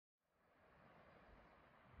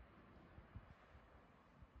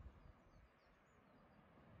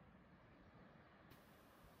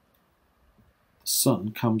The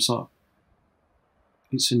sun comes up.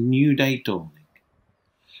 It's a new day dawning.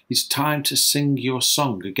 It's time to sing your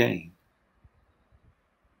song again.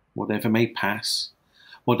 Whatever may pass,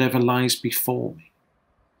 whatever lies before me,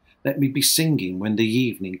 let me be singing when the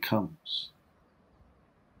evening comes.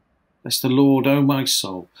 Bless the Lord, O my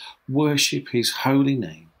soul, worship his holy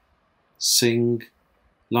name. Sing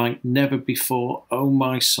like never before, O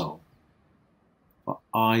my soul, for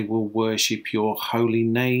I will worship your holy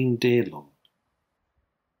name, dear Lord.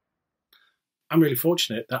 I'm really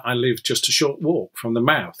fortunate that I live just a short walk from the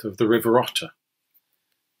mouth of the River Otter.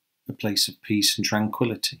 A place of peace and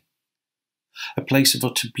tranquility, a place of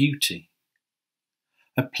utter beauty,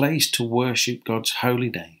 a place to worship God's holy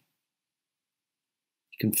name.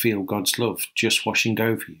 You can feel God's love just washing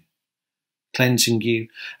over you, cleansing you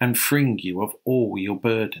and freeing you of all your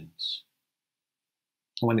burdens.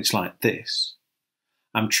 And when it's like this,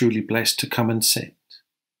 I'm truly blessed to come and sit,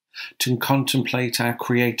 to contemplate our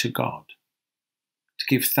Creator God, to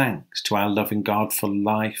give thanks to our loving God, for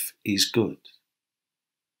life is good.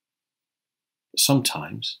 But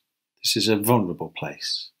sometimes this is a vulnerable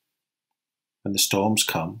place. When the storms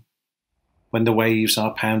come, when the waves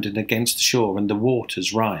are pounding against the shore and the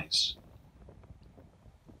waters rise.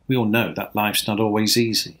 We all know that life's not always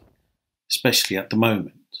easy, especially at the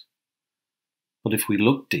moment. But if we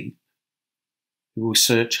look deep, we will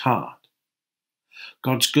search hard.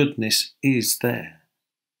 God's goodness is there,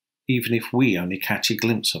 even if we only catch a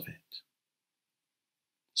glimpse of it.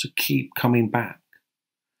 So keep coming back,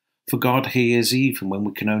 for God hears even when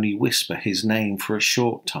we can only whisper his name for a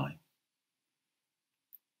short time.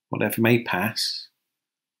 Whatever may pass,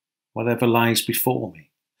 whatever lies before me,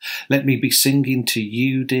 let me be singing to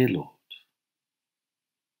you, dear Lord.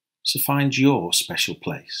 So find your special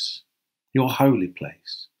place, your holy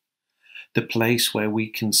place, the place where we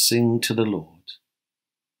can sing to the Lord,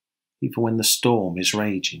 even when the storm is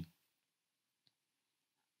raging.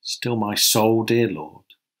 Still my soul, dear Lord,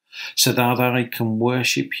 so that I can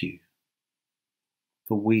worship you,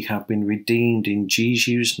 for we have been redeemed in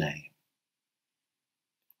Jesus' name.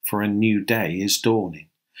 For a new day is dawning.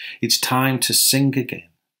 It's time to sing again.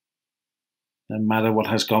 No matter what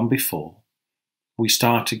has gone before, we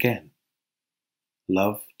start again.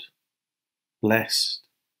 Loved, blessed,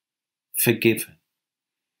 forgiven.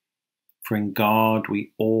 For in God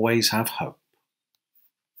we always have hope.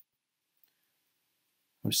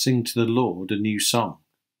 Oh, sing to the Lord a new song.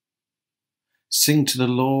 Sing to the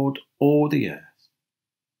Lord all the earth.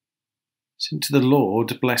 Sing to the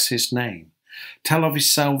Lord, bless his name. Tell of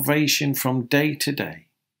his salvation from day to day.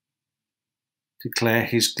 Declare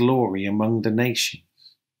his glory among the nations.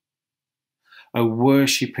 O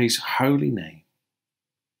worship his holy name,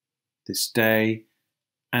 this day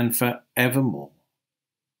and forevermore.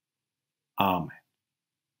 Amen.